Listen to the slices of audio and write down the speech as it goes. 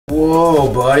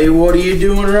Whoa, buddy, what are you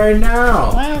doing right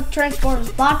now? Well,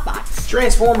 Transformers Bots.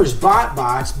 Transformers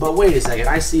Bots, but wait a second,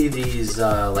 I see these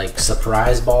like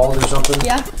surprise balls or something.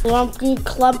 Yeah. Lumpy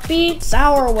Clumpy,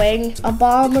 Sour Wing,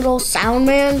 Abominable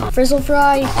Soundman, Frizzle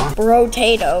Fry,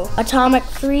 Rotato, Atomic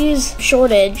Freeze,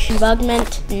 Shortage,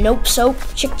 Bugment, Nope Soap,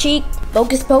 Chick Cheek,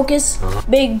 Focus Pocus,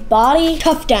 Big Body,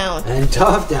 Tough Down. And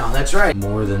Tough Down, that's right.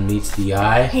 More than meets the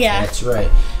eye. Yeah. That's right.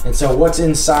 And so what's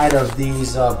inside of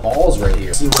these balls right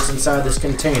here? See what's inside this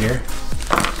container.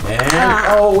 And,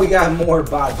 oh, we got more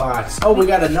Bots. Oh, we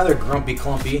got another Grumpy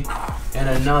Clumpy. And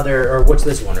another, or what's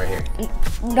this one right here?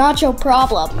 Nacho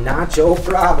Problem. Nacho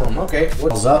Problem. Okay,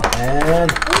 what's up? And,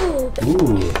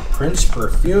 ooh, Prince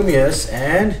Perfumius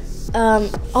and...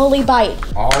 Ollie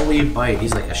Bite. Ollie Bite.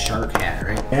 He's like a shark hat,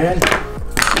 right? And,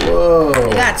 whoa.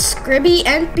 We got Scribby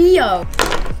and Bio.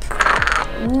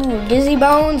 Ooh, Dizzy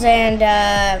Bones and,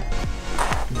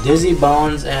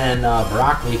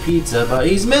 broccoli pizza, but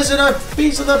he's missing a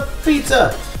piece of the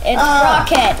pizza. It's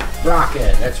Rocket.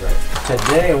 Rocket, that's right.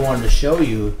 Today I wanted to show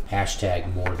you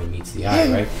hashtag more than meets the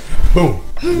eye, right? Boom.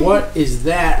 What is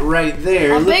that right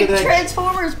there? A Look big at that.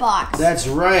 Transformers box. That's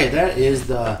right. That is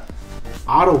the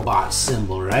Autobot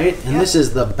symbol, right? And this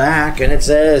is the back, and it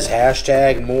says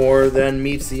hashtag more than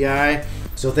meets the eye.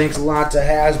 So thanks a lot to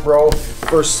Hasbro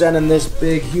for sending this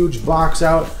big, huge box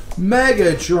out.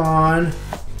 Megatron.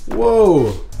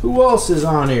 Whoa. Who else is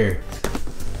on here?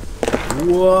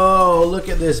 Whoa, look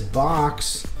at this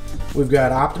box. We've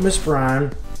got Optimus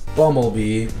Prime,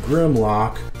 Bumblebee,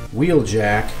 Grimlock,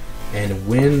 Wheeljack, and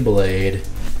Windblade.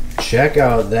 Check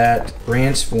out that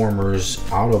Transformers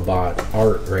Autobot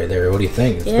art right there. What do you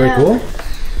think? It's pretty cool.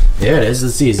 Yeah, it is.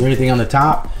 Let's see. Is there anything on the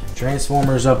top?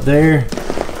 Transformers up there.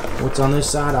 What's on this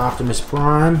side? Optimus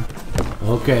Prime.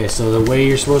 Okay, so the way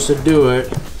you're supposed to do it,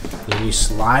 then you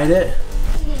slide it.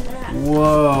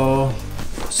 Whoa.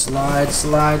 Slide.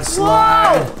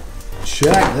 Whoa.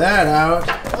 Check that out.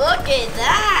 Look at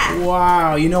that.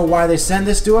 Wow. You know why they send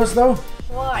this to us, though?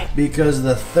 Why? Because of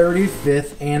the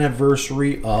 35th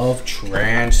anniversary of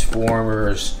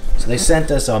Transformers. So they sent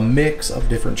us a mix of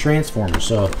different Transformers.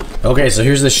 So, okay, so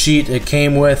here's the sheet it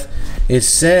came with. It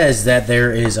says that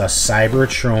there is a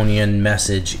Cybertronian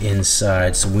message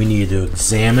inside. So we need to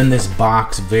examine this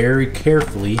box very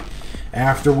carefully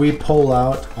after we pull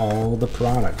out all the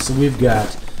products. So we've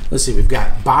got, let's see, we've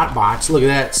got Bots. Look at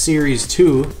that, Series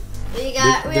 2. We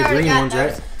The green ones,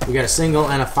 right? We got a single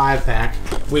and a 5-pack.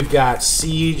 We've got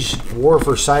Seige War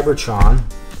for Cybertron.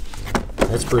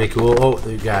 That's pretty cool. Oh,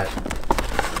 we've got,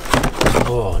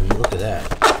 oh, look at that.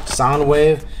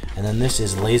 Soundwave, and then this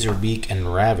is Laserbeak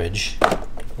and Ravage.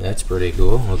 That's pretty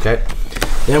cool. Okay.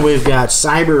 Then we've got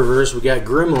Cyberverse. We got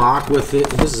Grimlock with it.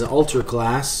 This is an Ultra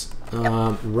Class.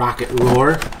 Rocket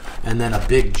Roar, and then a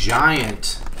big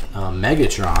giant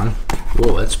Megatron.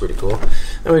 Whoa, that's pretty cool.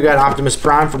 Then we got Optimus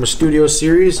Prime from a studio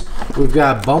series. We've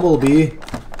got Bumblebee.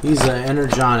 He's an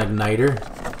Energon igniter.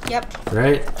 Yep.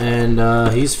 Right, and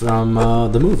he's from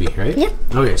the movie, right? Yep.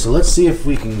 Okay, so let's see if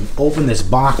we can open this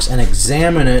box and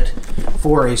examine it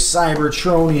for a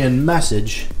Cybertronian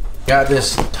message. Got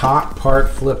this top part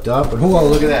flipped up, and whoa,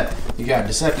 look at that! You got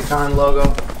Decepticon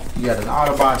logo. You got an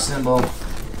Autobot symbol.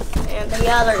 And the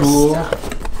other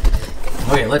stuff.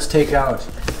 Okay, let's take out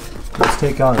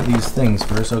these things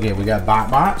first. Okay, we got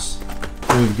Bots.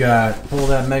 We've got, pull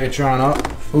that Megatron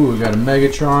up. Ooh, we got a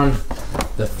Megatron,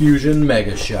 the Fusion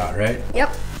Mega Shot, right?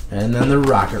 Yep. And then the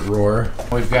Rocket Roar.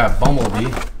 We've got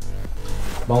Bumblebee.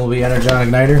 Bumblebee Energon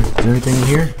Igniter. Is there anything in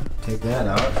here? Take that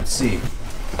out. Let's see.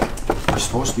 We're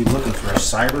supposed to be looking for a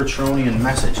Cybertronian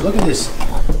message. Look at this.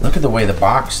 Look at the way the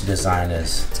box design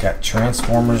is. It's got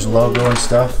Transformers logo and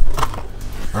stuff.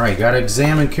 All right, got to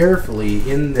examine carefully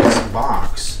in this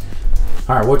box.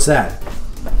 All right, what's that?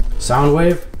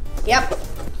 Soundwave? Yep.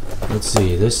 Let's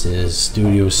see. This is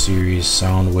Studio Series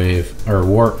Soundwave, or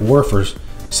War for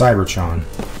Cybertron.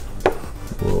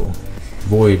 Whoa.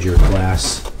 Voyager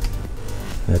class.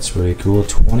 That's pretty cool.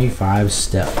 25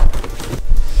 step.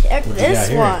 Check this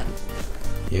one.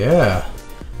 Yeah.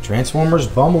 Transformers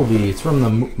Bumblebee. It's from the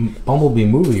Bumblebee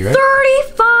movie, right?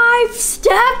 35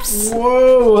 steps?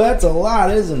 Whoa, that's a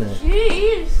lot, isn't it?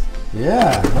 Jeez.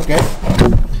 Yeah, okay.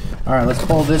 All right, let's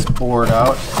pull this board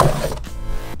out.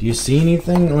 Do you see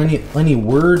anything, any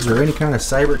words or any kind of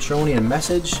Cybertronian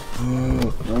message?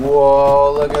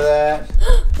 Whoa, look at that.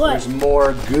 What? There's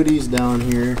more goodies down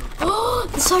here. Oh,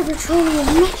 the Cybertronian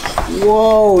message.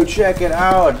 Whoa, check it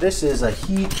out. This is a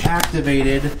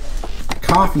heat-activated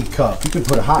coffee cup. You can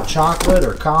put a hot chocolate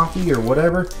or coffee or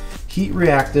whatever.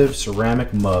 Heat-reactive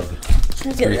ceramic mug.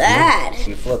 Look at that. Cool.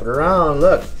 You flip it around.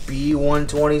 Look,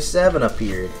 B127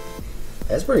 appeared.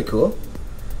 That's pretty cool.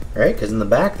 right? Because in the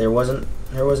back there wasn't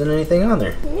anything on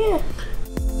there. Yeah.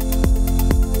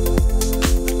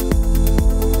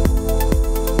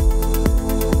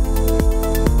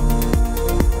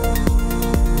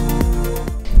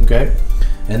 Okay,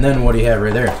 and then what do you have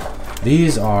right there?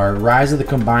 These are Rise of the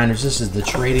Combiners. This is the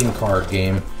trading card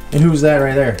game. And who's that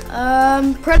right there?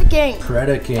 Predaking.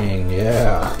 Predaking,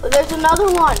 yeah. There's another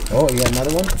one. Oh, you got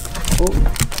another one? Oh,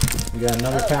 you got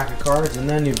another pack of cards, and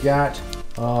then you've got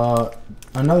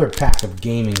another pack of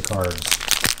gaming cards.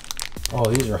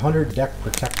 Oh, these are 100 deck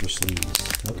protector sleeves.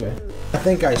 Okay. I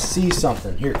think I see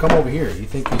something. Here, come over here. You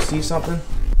think you see something?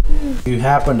 You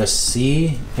happen to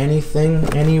see anything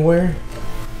anywhere?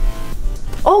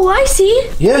 Oh, I see.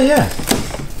 Yeah.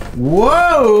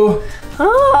 Whoa!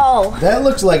 Oh. That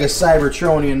looks like a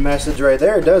Cybertronian message right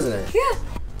there, doesn't it? Yeah.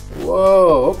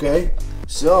 Whoa, okay.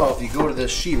 So if you go to this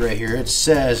sheet right here, it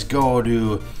says go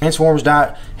to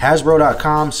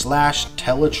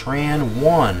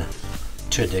transformers.hasbro.com/teletran1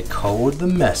 to decode the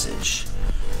message.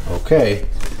 Okay,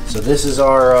 so this is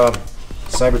our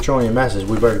Cybertronian message.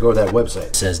 We better go to that website.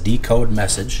 It says decode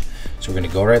message. So we're gonna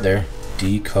go right there,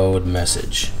 decode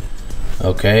message.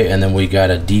 Okay, and then we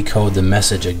gotta decode the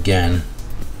message again.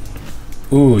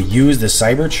 Ooh, use the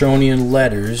Cybertronian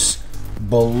letters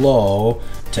below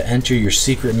to enter your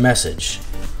secret message.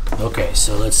 Okay,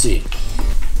 so let's see.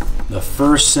 The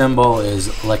first symbol is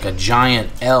like a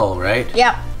giant L, right?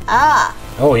 Yep. Ah.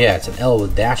 Oh yeah, it's an L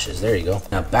with dashes. There you go.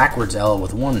 Now backwards L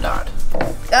with one dot.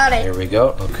 Got it. There we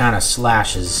go. What kind of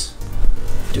slashes?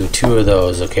 Do 2 of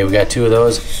those. Okay, we got 2 of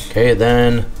those. Okay,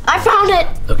 then. I found it.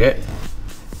 Okay.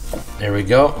 There we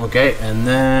go. Okay, and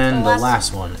then the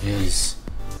last one is.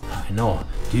 I know.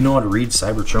 Do you know how to read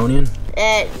Cybertronian?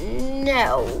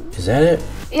 No. Is that it?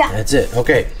 Yeah. That's it.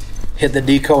 Okay. Hit the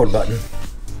decode button.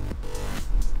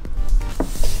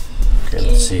 Okay,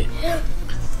 let's see.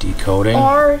 Decoding.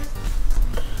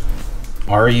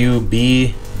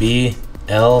 RUBBL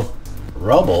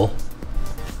rubble.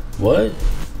 What?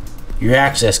 Your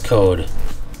access code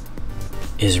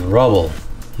is rubble.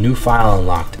 New file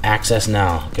unlocked. Access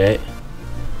now. Okay.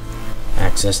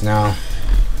 Access now.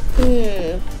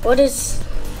 What is?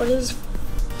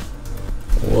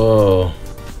 Whoa.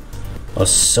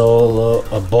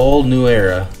 A bold new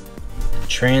era.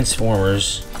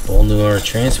 Transformers. Bold new era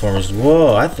Transformers.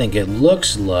 Whoa, I think it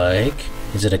looks like.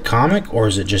 Is it a comic or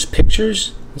is it just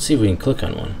pictures? Let's see if we can click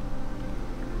on one.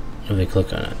 If we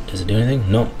click on it, does it do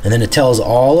anything? Nope. And then it tells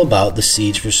all about the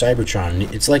siege for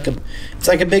Cybertron. It's like a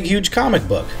big, huge comic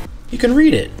book. You can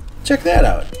read it. Check that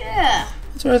out. Yeah.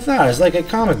 That's what I thought. It's like a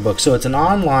comic book. So it's an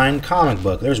online comic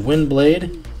book. There's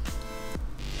Windblade.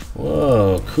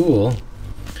 Whoa, cool.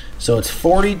 So it's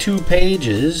 42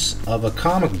 pages of a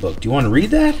comic book. Do you want to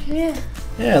read that? Yeah.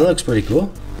 Yeah, it looks pretty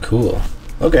cool. Cool.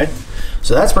 Okay.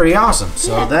 So that's pretty awesome.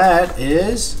 So that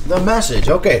is the message.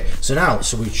 Okay. So now,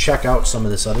 should we check out some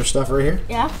of this other stuff right here?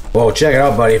 Yeah. Whoa, check it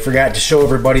out, buddy. I forgot to show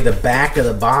everybody the back of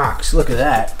the box. Look at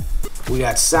that. We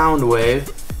got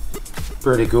Soundwave.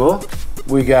 Pretty cool.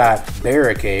 We got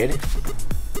Barricade,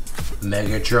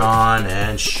 Megatron,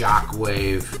 and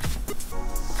Shockwave.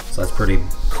 So that's pretty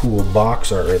cool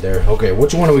box art right there. Okay,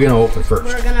 which one are we gonna open first?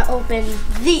 We're gonna open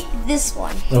this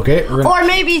one. Okay. Or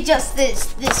maybe just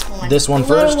this one. This one the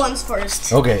first? Little ones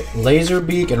first. Okay,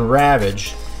 Laserbeak and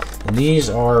Ravage. And these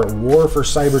are War for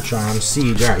Cybertron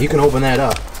Siege. All right, you can open that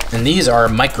up. And these are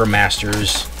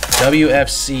Micromasters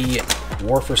WFC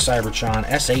War for Cybertron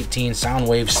S18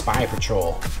 Soundwave Spy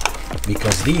Patrol.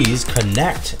 Because these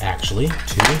connect, actually,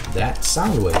 to that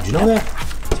Soundwave. Did you know that?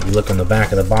 So if you look on the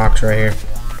back of the box right here.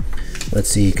 Let's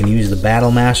see, you can use the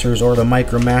Battle Masters or the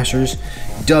Micromasters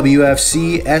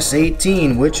WFC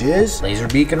S18, which is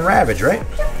Laserbeak and Ravage, right?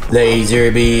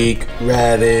 Laserbeak,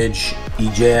 Ravage,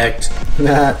 eject.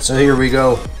 So here we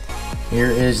go.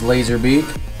 Here is Laserbeak.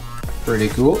 Pretty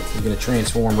cool. He's going to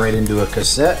transform right into a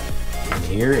cassette. And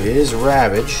here is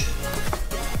Ravage.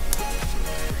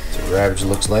 So Ravage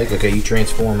looks like. Okay, you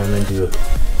transform him into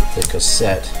the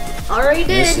cassette. Already did.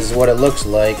 This is what it looks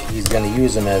like. He's going to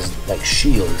use them as like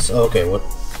shields. Okay, what?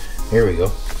 Here we go.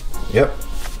 Yep.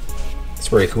 It's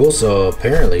pretty cool. So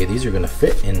apparently these are going to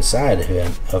fit inside of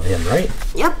him, right?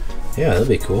 Yep. Yeah, that'll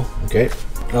be cool. Okay.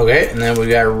 Okay, and then we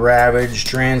got Ravage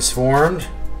transformed.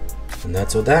 And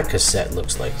that's what that cassette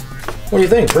looks like. What do you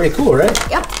think? Pretty cool, right?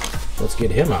 Yep. Let's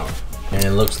get him out. And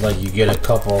it looks like you get a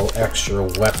couple extra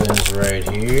weapons right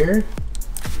here.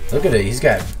 Look at it. He's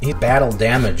battle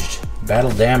damaged.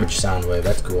 Battle damage Soundwave.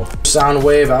 That's cool.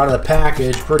 Soundwave out of the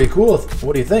package. Pretty cool.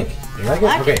 What do you think? You like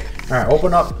it? Okay. All right.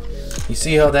 Open up. You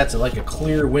see how that's like a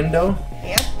clear window?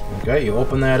 Yep. Okay. You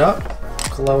open that up.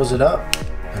 Close it up.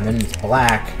 And then it's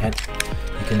black. And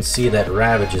you can see that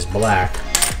Ravage is black.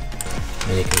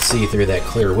 And you can see through that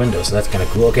clear window, so that's kind of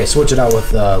cool. Okay, switch it out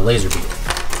with laser beam.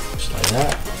 Just like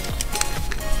that.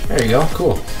 There you go,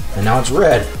 cool. And now it's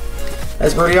red.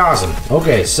 That's pretty awesome.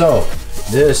 Okay, so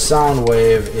this sound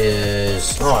wave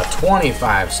is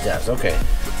 25 steps. Okay,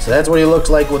 so that's what he looks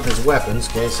like with his weapons.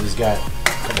 Okay, so he's got a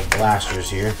couple blasters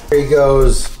here. Here he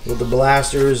goes with the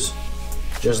blasters,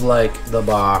 just like the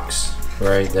box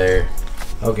right there.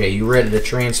 Okay, you ready to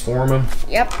transform him?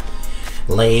 Yep.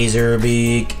 Laser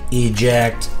beak,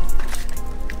 eject.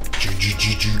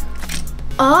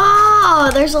 Oh,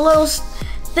 there's a little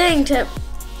thing to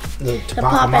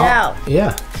pop it out.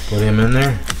 Yeah, put him in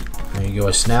there. There you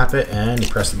go, snap it, and you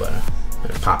press the button. And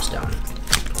it pops down.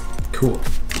 Cool.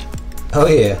 Oh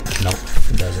yeah. Nope,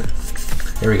 it doesn't.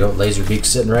 There we go, laser beak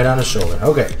sitting right on his shoulder.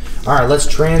 Okay, all right, let's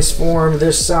transform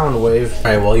this sound wave. All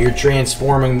right, while you're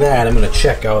transforming that, I'm gonna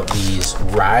check out these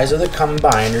Rise of the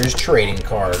Combiners trading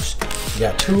cards. We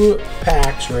got 2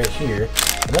 packs right here,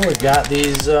 and then we've got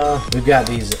these.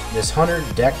 This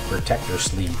 100 deck protector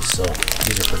sleeves. So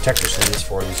these are protector sleeves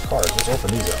for these cards. Let's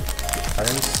open these up. Right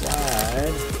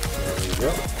inside. There we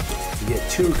go. You get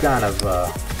two kind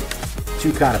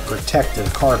of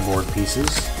protective cardboard pieces.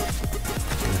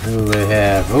 Who we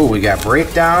have? Oh, we got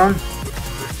Breakdown.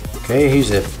 Okay, he's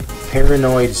a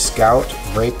Paranoid Scout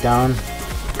Breakdown.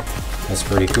 That's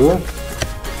pretty cool.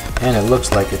 And it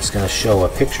looks like it's going to show a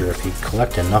picture if you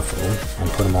collect enough of them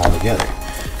and put them all together.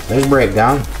 There's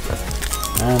Breakdown.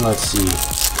 And let's see.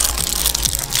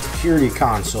 Security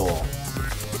Console.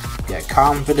 Got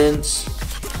Confidence.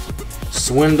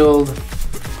 Swindled.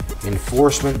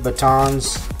 Enforcement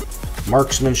Batons.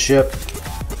 Marksmanship.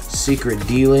 Secret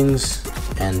Dealings.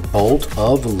 And Bolt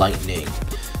of Lightning.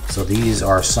 So these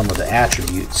are some of the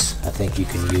attributes I think you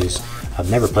can use. I've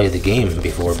never played the game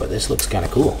before, but this looks kind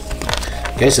of cool.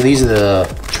 Okay, so these are the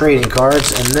trading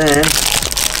cards, and then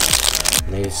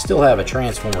they still have a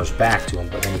Transformers back to them,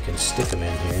 but then you can stick them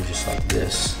in here just like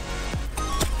this.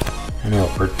 And it'll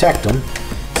protect them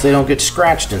so they don't get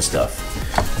scratched and stuff.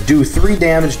 Do 3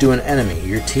 damage to an enemy.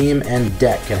 Your team and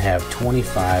deck can have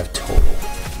 25 total.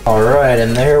 Alright,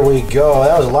 and there we go.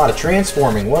 That was a lot of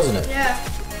transforming, wasn't it? Yeah.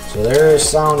 So there's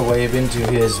Soundwave into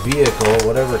his vehicle,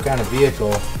 whatever kind of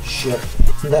vehicle, ship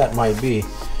that might be.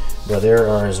 But there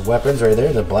are his weapons right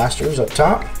there, the blasters up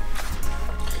top.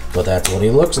 But that's what he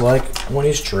looks like when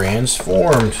he's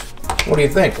transformed. What do you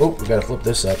think? Oh, we gotta flip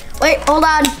this up. Wait, hold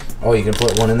on. Oh, you can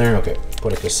put one in there? Okay,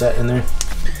 put a cassette in there.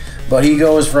 But he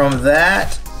goes from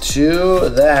that to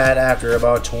that after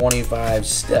about 25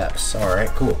 steps. Alright,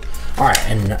 cool. Alright,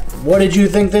 and what did you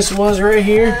think this was right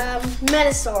here?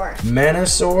 Metasaur.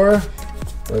 Metasaur?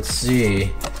 Let's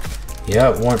see.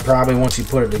 Yeah, probably once you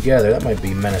put it together, that might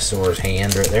be Metasaur's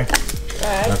hand right there.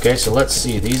 Right. Okay, so let's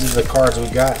see. These are the cards we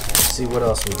got. Let's see what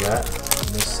else we got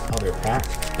in this other pack.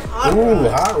 Ooh,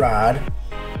 Hot Rod.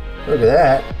 Look at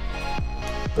that.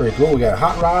 Pretty cool. We got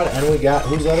Hot Rod and we got,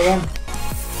 who's the other one?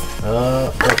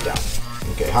 Breakdown.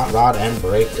 Okay, Hot Rod and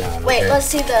Breakdown. Wait, okay. let's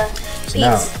see the So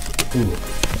now, ooh.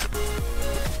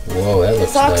 Whoa, that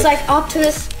looks like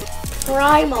Optimus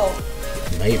Primal.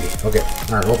 Maybe. Okay.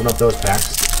 Alright, open up those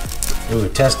packs. Ooh,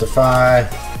 Testify,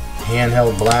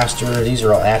 Handheld Blaster. These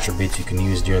are all attributes you can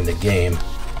use during the game.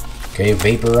 Okay,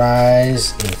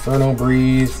 Vaporize, Inferno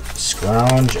Breathe,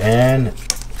 Scrounge, and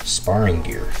Sparring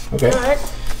Gear. Okay. Alright.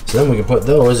 So then we can put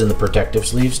those in the protective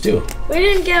sleeves too. We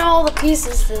didn't get all the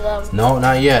pieces to them. No,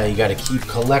 not yet. You gotta keep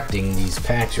collecting these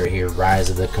packs right here. Rise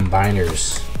of the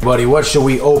Combiners. Buddy, what should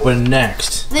we open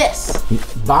next? This.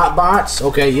 Bots?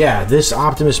 Okay, yeah. This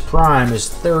Optimus Prime is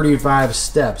 35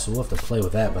 steps. We'll have to play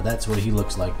with that, but that's what he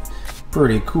looks like.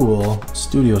 Pretty cool.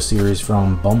 Studio series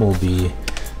from Bumblebee,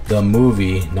 the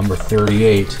movie, number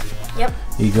 38. Yep.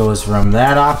 He goes from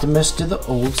that Optimus to the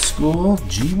old school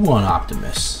G1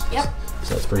 Optimus. Yep.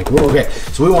 So that's pretty cool. Okay,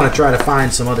 so we want to try to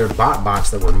find some other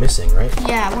bots that we're missing, right?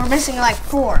 Yeah, we're missing like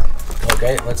 4.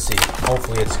 Okay, let's see.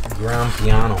 Hopefully it's Grand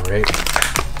Piano, right?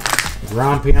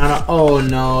 Grand Piano. Oh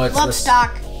no, it's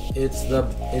Lovestock. It's the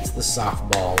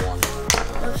softball one.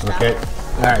 Lovestock. Okay.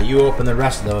 All right, you open the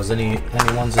rest of those. Any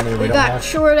ones in there we don't got have?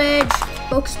 Short Edge,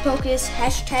 Focus Pocus,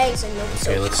 Hashtags, and Nope.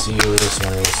 Okay, let's see who this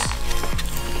one is.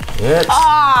 It's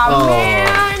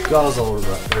man. Guzzle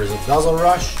Rush. There's a Guzzle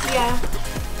Rush. Yeah.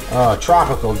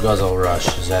 Tropical Guzzle Rush.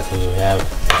 Is that who we have?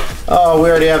 Oh, we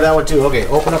already have that one too. Okay,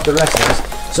 open up the rest of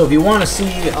these. So if you want to see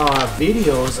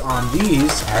videos on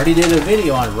these, I already did a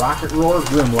video on Rocket Roar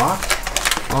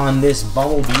Grimlock, on this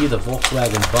Bumblebee, the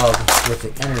Volkswagen Bug with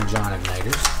the Energon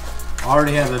igniters. I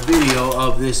already have a video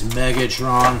of this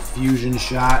Megatron fusion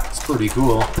shot. It's pretty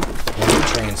cool when it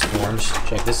transforms.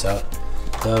 Check this out.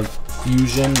 The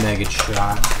Fusion, Mega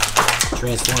Shot,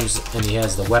 transforms, and he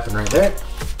has the weapon right there,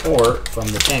 or from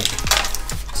the tank.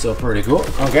 So pretty cool.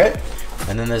 Okay,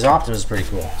 and then there's Optimus, is pretty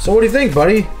cool. So what do you think,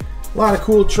 buddy? A lot of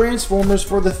cool Transformers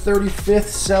for the 35th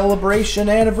celebration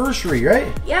anniversary,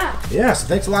 right? Yeah. Yeah, so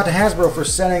thanks a lot to Hasbro for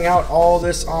sending out all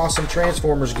this awesome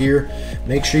Transformers gear.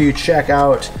 Make sure you check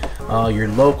out your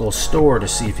local store to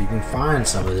see if you can find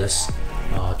some of this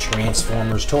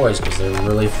Transformers toys, because they're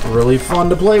really fun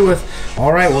to play with.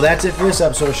 All right, well, that's it for this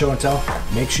episode of Show and Tell.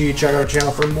 Make sure you check out our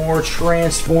channel for more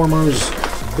Transformers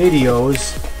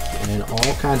videos and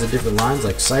all kinds of different lines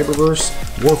like Cyberverse,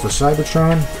 War for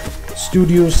Cybertron,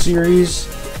 Studio Series,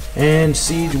 and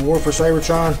Siege War for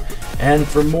Cybertron, and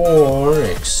for more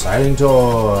exciting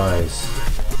toys.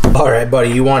 Alright, buddy,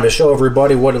 you wanted to show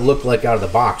everybody what it looked like out of the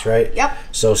box, right? Yep.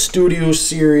 So Studio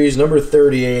Series number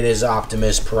 38 is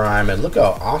Optimus Prime, and look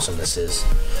how awesome this is.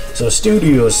 So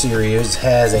Studio Series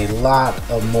has a lot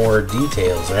of more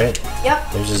details, right?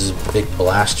 Yep. There's this big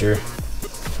blaster,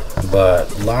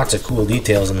 but lots of cool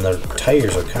details, and the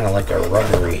tires are kind of like a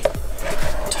rubbery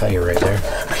tire right there.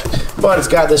 But it's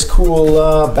got this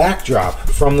cool backdrop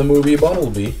from the movie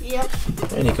Bumblebee. Yep.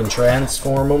 And you can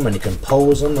transform them and you can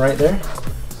pose them right there.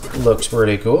 Looks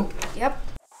pretty cool. Yep.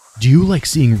 Do you like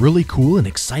seeing really cool and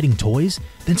exciting toys?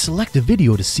 Then select a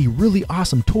video to see really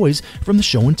awesome toys from the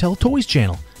Show and Tell Toys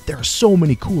channel. There are so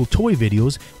many cool toy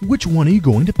videos. Which one are you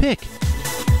going to pick?